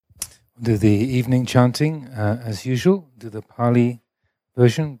Do the evening chanting as usual. Do the Pali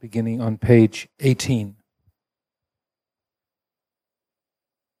version beginning on page 18.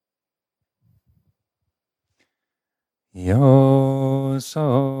 Yo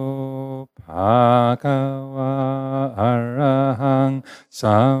so bhagava arahang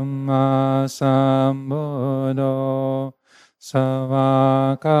samma sambuddho savakato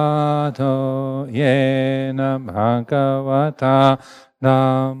yena bhagavata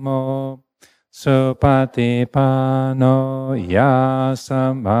namo supatipano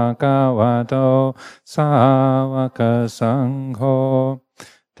yasa bhagavato savaka sangho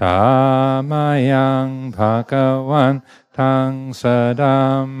Tamayang Bhagavan Tang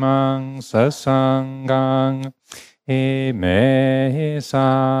Sadamang Sasangang Imehi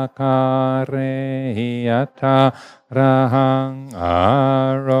Sakare Yata Rahang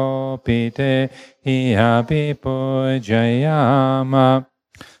Aropite Hiabipujayama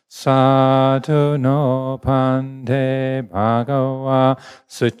Sadhu no Pante Bhagava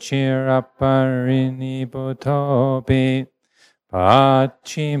Suchirapariniputopi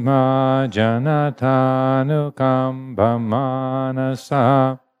Pachima Janatanukamba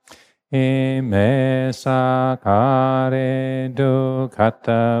Manasa Ime Sakare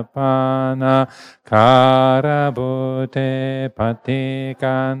Dukhatapana Karabute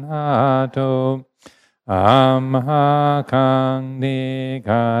Patikanato Amhakang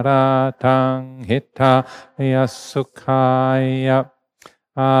Nigaratang Hita Yasukhaya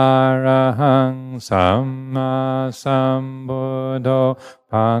Arahang Samma Sambuddho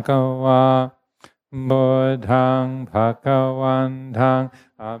Bhagava Buddhang Bhagavantang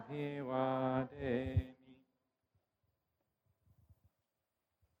Abhivademi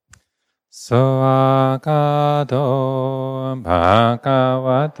Soagato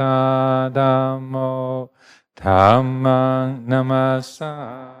Bhagavata Dhammo Dhammang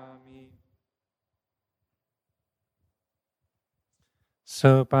Namasami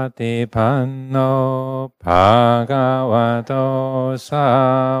Supatipanno Bhagavato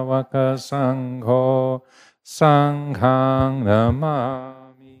Savaka Sangho Sanghang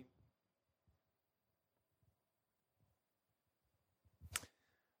Namami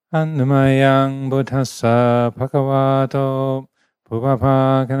Annamayang Buddhassa Bhagavato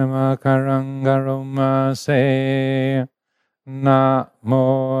Pupapakanamakaraṅgarumase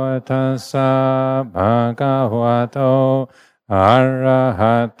Namo Tassa Bhagavato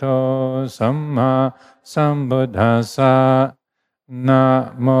Arahato Samma Sambuddhassa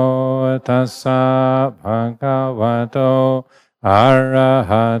Namo Tassa Bhagavato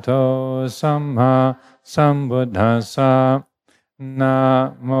Arahato Samma Sambuddhassa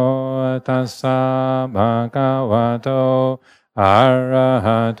Namo Tassa Bhagavato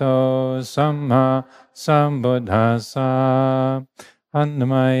Arahato Samma Sambuddhassa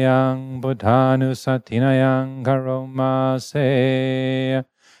Annamayang Buddhanusatinayang karomase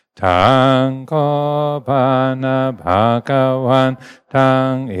Tangkopana Bhagavan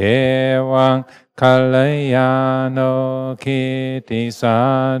Tang Ewang Kalayano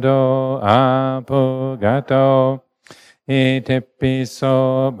Kitisado Apugato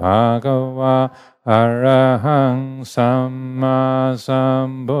Itipiso Bhagava Arahang Samma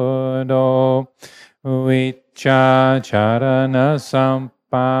Sambuddho Vicca charana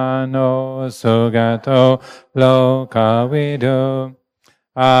sampano sugato lokavidu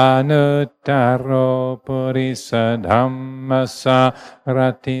anuttaro purisa dhammasa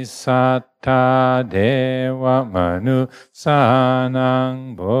ratisata deva manu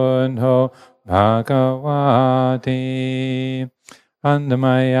sanang buddho bhagavati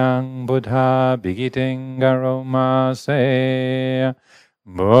Andamayang Buddha Bigitingaromase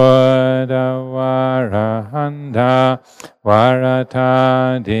Buddha Varahanda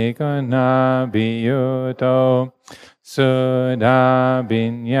Varata Diguna Biyuto Sudha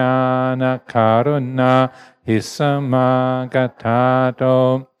Vinyana Karuna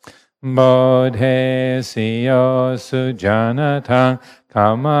Hisamagatato Bodhe Siyo Sujanatang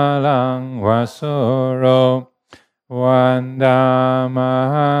Kamalang Vasuro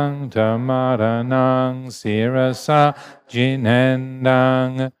Vandamahang Tamaranang Sirasa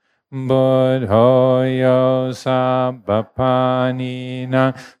Jinendang Buddhoyo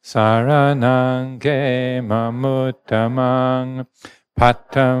Sabbapaninang Saranang Kemamuttamang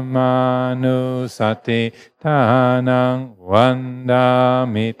Pattamanu Sati Tanang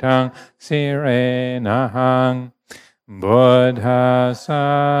Vandamitang Sirenahang Buddha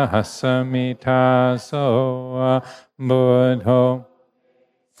sahasamita soa Buddho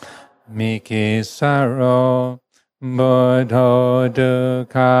Mikisaro Buddho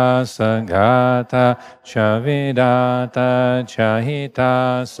dukkha sagata chavidata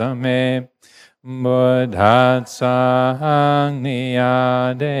chahita same Buddhat sahang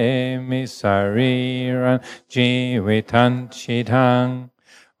niyade misariran jivitan chitang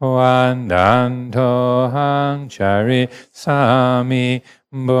Vandantohang chari sami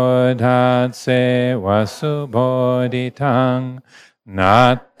Buddhat se vasubodhitang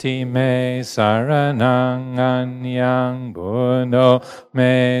Nati me saranang anyang Buddho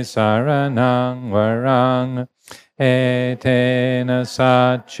me saranang varang Etena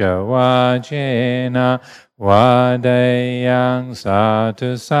satcha vajena vadayang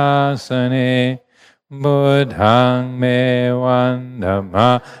satu sasane Buddhang me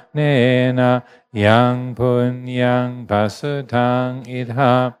vandamanena yang punyang pasutang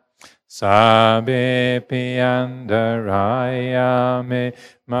idha Sabe piyandaraya me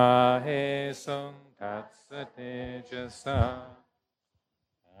mahe sung tatsate jasa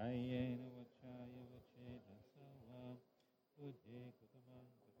ayena vachaya vacheta savam buddhe kutamang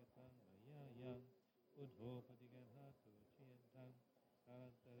kakatang vayayam buddho patigadhatu chiyantang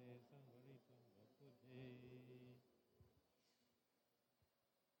sarantare samvaritum vapuddhe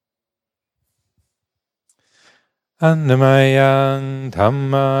Annamayang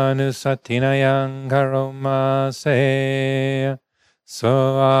dhammanusatinayang karomase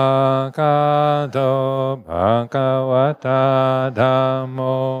Soakado bhagavata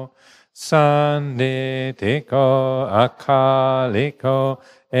dhammo Sanditiko akaliko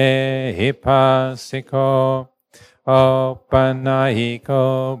ehipasiko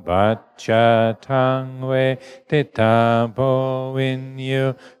Opanahiko bachatang ve titabo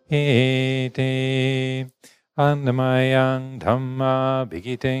vinyuhiti Annamayang dhamma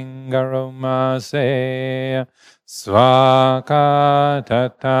bhigiting garomase Swakatata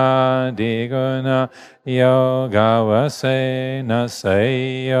diguna yogavase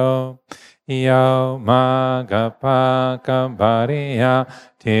nasayo Yo magapaka bariya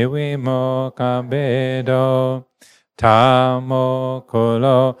tiwimoka bedo Tamo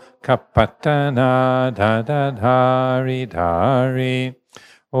kulo kapatana dadadhari dhari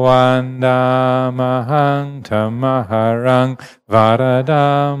Vandamahang tamaharang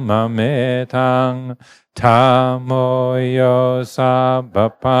varadamametang Tamoyo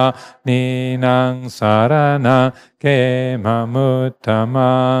sabapa ninang sarana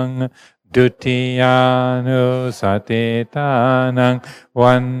kemamutamang Dutiyanu satitanang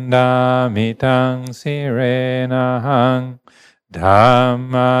vandamitang sirenahang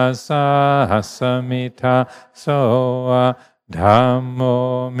Dhammasahasamita soa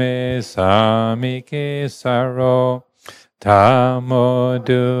Dhammo me samike saro Dhammo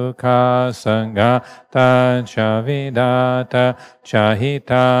dukkha sangata chavidata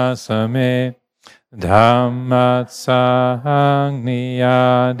chahita same Dhammat sahang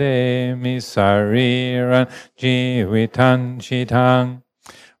niyade misariran jivitan chitang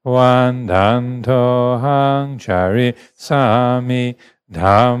Vandantohang chari sami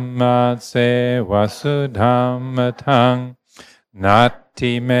Dhammat se vasudhammatang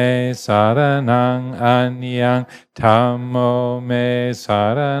Nati me saranang anyang Dhammo me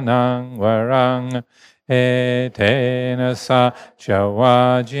saranang varang Etena sa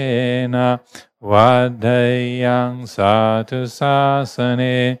chavajena Vadayang satu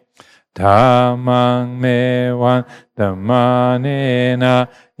sasane Dhammang me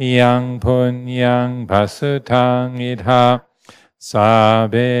vandamanena Yang punyang pasutang idha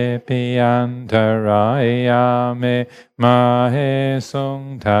Sabe piyantaraya me mahe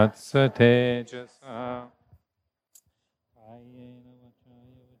sung tatsate jasa Ayena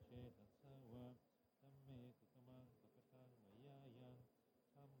vachaya vacheta savam Samme kutamang kakatang vayayam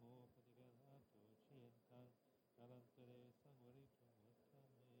Sammo patigadhatu chiyantang Sarantare samvaritum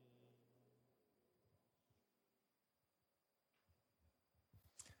vattame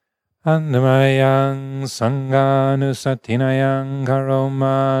Annamayang sanganusatinayang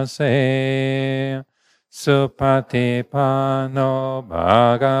karomase Supatipano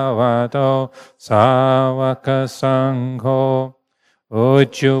bhagavato savaka sangho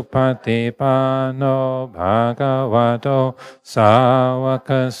Ujjupatipano bhagavato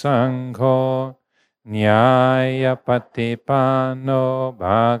savaka sangho Nyayapatipano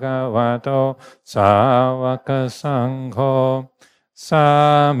bhagavato savaka sangho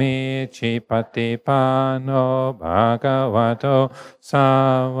Samicipatipano bhagavato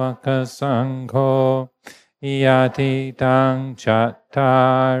savaka sangho Yatitang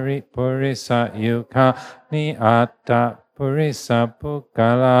chattari purisa yuka ni atta purisa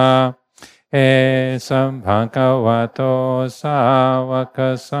pukala Esam bhagavato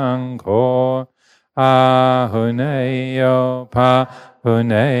savaka sangho Ahuneyo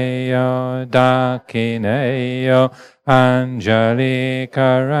Pahuneyo Dakineyo Anjali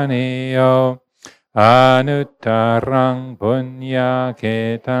Karaniyo Anuttarang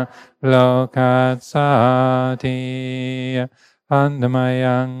Punyaketa Lokatsati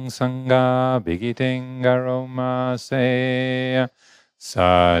Andamayang Sangha Bigiting Aromase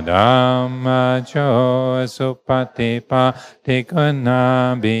Sadamajo Supatipa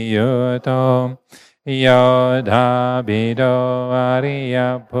Tikuna Biyuto Yodha Bido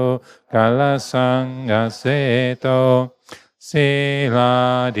Ariyapu Kalasangaseto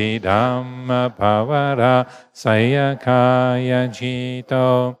Sila di Dhamma Pavara Sayakaya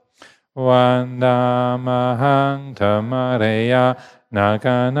Jito Vandamahang Tamareya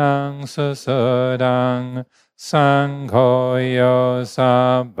Naganang Susudang Sanghoyo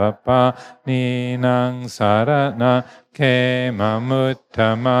Sabbapa Ninang Sarana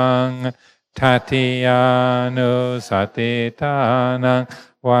Kemamuttamang Tatiyanu Satitanang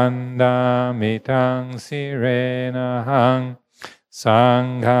Vandamitang Sirenahang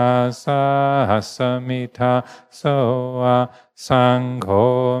Sangha Sahasamita Soa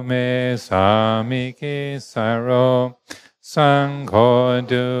Sangho Me Samiki Saro Sangho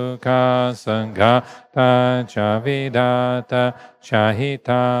Dukkha Sangha Tajavidata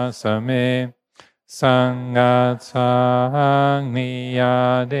Chahita Same Sangatsang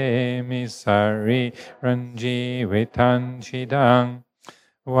Niyade Misari Ranji Vitanchidang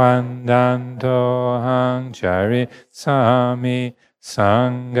Vandanto hang chari sami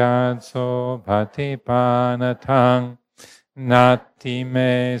sangatso patipanatang nati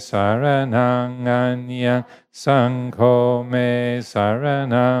me saranang anyang sangho me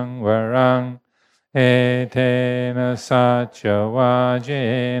saranang varang etena sacha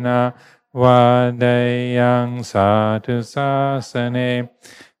vajena vadayang satu sasane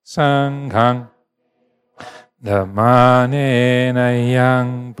sanghang Dhamanena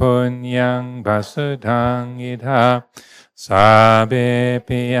yang punyang basudang idha sabe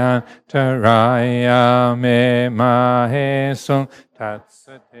pian taraya me mahesung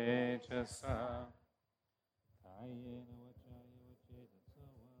tatsate jasa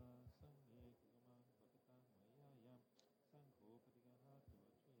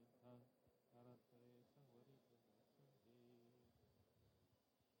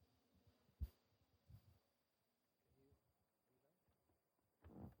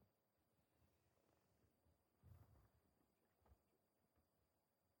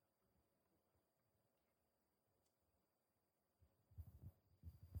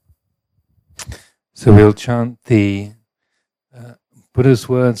So we'll chant the Buddha's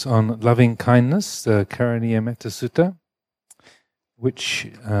words on loving kindness, the Karaniya Metta Sutta, which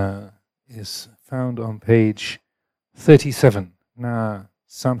is found on page 37. Na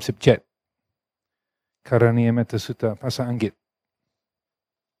Samsipjet. Karaniya Metta Sutta, Pasa Anggit.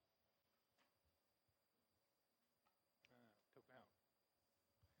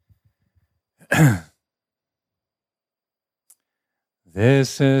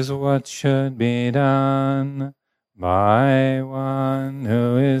 This is what should be done by one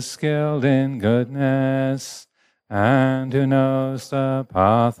who is skilled in goodness and who knows the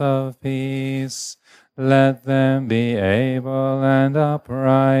path of peace. Let them be able and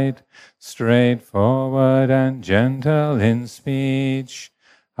upright, straightforward and gentle in speech,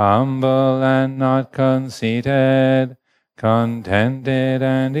 humble and not conceited, contented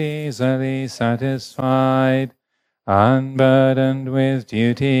and easily satisfied, unburdened with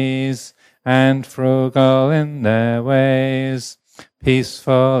duties, and frugal in their ways,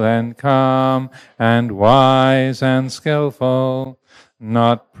 peaceful and calm, and wise and skillful,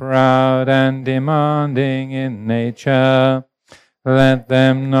 not proud and demanding in nature. Let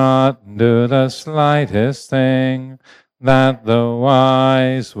them not do the slightest thing that the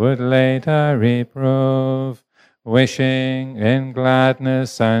wise would later reprove, wishing in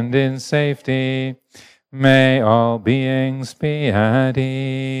gladness and in safety. May all beings be at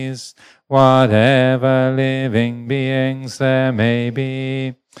ease, whatever living beings there may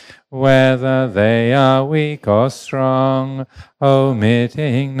be, whether they are weak or strong,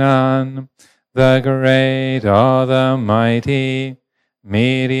 omitting none, the great or the mighty,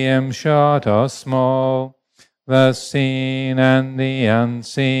 medium, short or small, the seen and the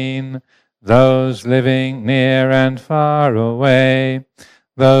unseen, those living near and far away,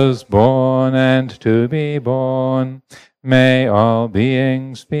 those born and to be born, may all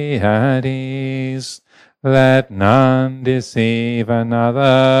beings be at ease. Let none deceive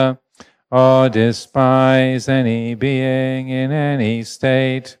another, or despise any being in any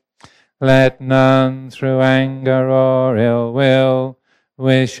state. Let none through anger or ill will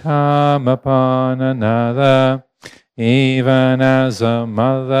wish harm upon another, even as a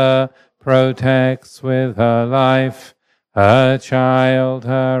mother protects with her life her child,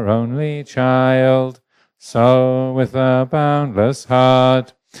 her only child, so with a boundless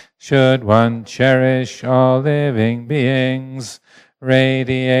heart should one cherish all living beings,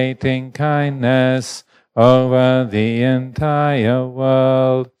 radiating kindness over the entire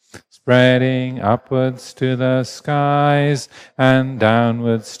world, spreading upwards to the skies and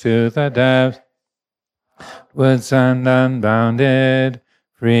downwards to the depths, upwards and unbounded,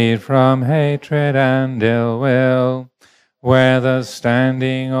 freed from hatred and ill will, whether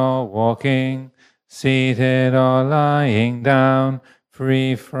standing or walking, seated or lying down,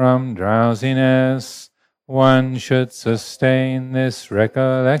 free from drowsiness, one should sustain this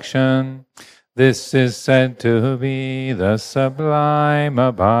recollection. This is said to be the sublime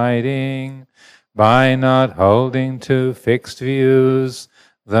abiding. By not holding to fixed views,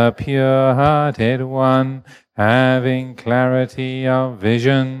 the pure-hearted one, having clarity of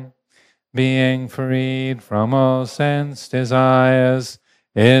vision, being freed from all sense desires,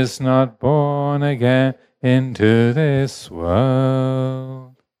 is not born again into this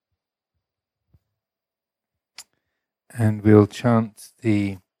world. And we'll chant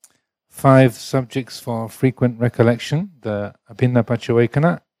the 5 subjects for frequent recollection, the Abhinna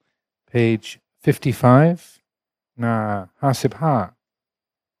Pachawekana, page 55, na 55.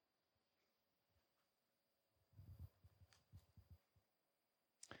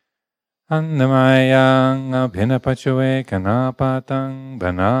 Annamayang Abhinna Pachawekana patang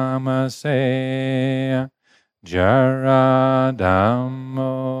banamase Jara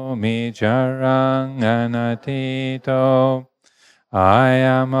Dhammo mi jarang anatito. I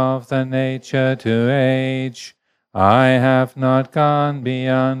am of the nature to age. I have not gone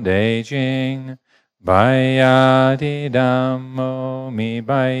beyond aging. Bayadi Dhammo mi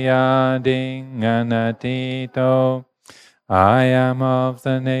bayading anatito. I am of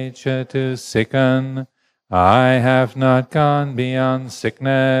the nature to sicken. I have not gone beyond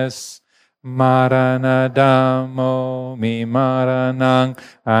sickness. Marana Dhammo mi maranang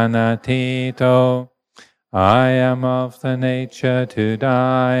anatito. I am of the nature to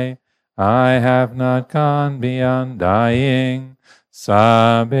die. I have not gone beyond dying.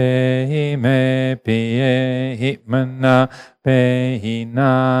 Sabe me piye hitmana pehi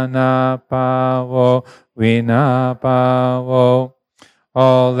nana pavo vinapavo.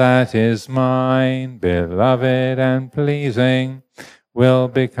 All that is mine, beloved and pleasing, will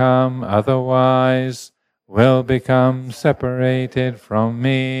become otherwise, will become separated from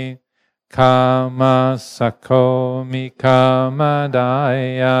me. Kama sakomi kama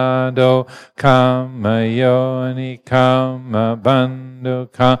dayado kama yoni kama bandhu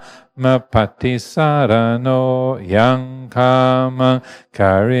kama patisarano yang kama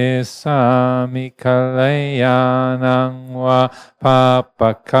karisami kalayanang va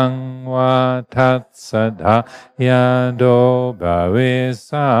papakang va tatsadha yado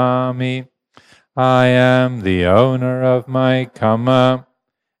bhavisami. I am the owner of my karma,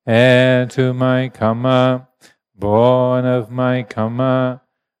 heir to my karma, born of my karma,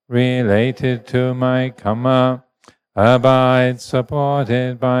 related to my karma, abide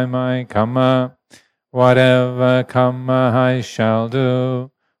supported by my karma. Whatever karma I shall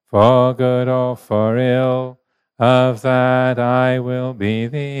do, for good or for ill, of that I will be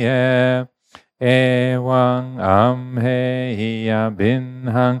the heir. Ewang amheya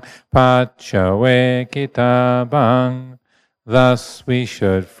binhang pachawe kitabang. Thus we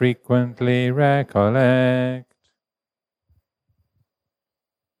should frequently recollect.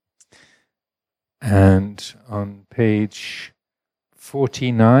 And on page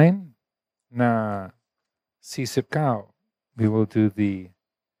 49, na sisipkao, we will do the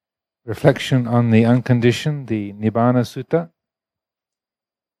reflection on the unconditioned, the Nibbana Sutta.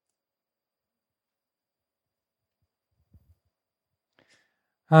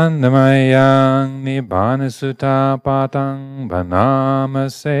 Annamayang Nibbana Sutta patang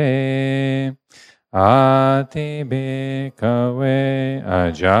banamase ati bhikkhave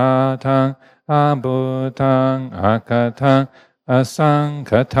ajatang abhutang akatang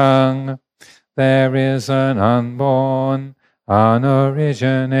asankatang. There is an unborn,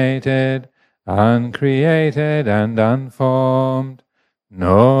 unoriginated, uncreated and unformed.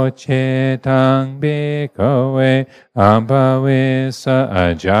 No cetang bhikkhave abhavisa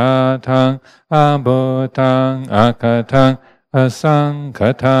ajatang abhutang akatang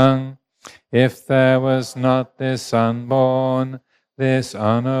asankatang. If there was not this unborn, this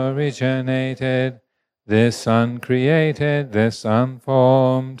unoriginated, this uncreated, this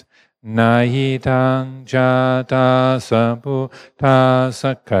unformed, Nayitang jata sabhuta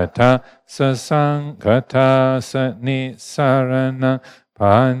sakata sasankata sanisarana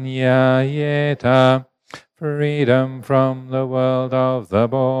panyayeta. Freedom from the world of the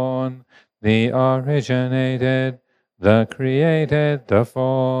born, the originated, the created, the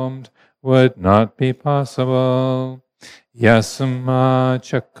formed, would not be possible. Yasma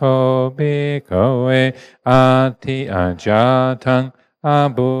chako bhikkhave ati ajatang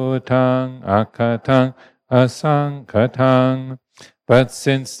abhutang akatang asankatang. But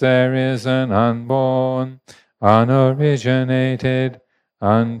since there is an unborn, unoriginated,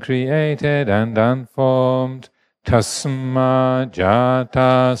 uncreated and unformed, tasma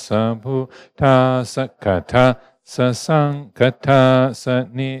jata sabhuta sakata sasankata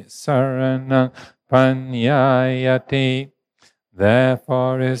sanisarana panyayati.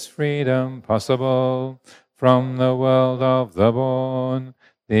 Therefore is freedom possible from the world of the born,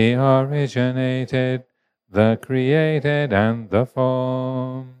 the originated, the created and the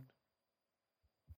formed.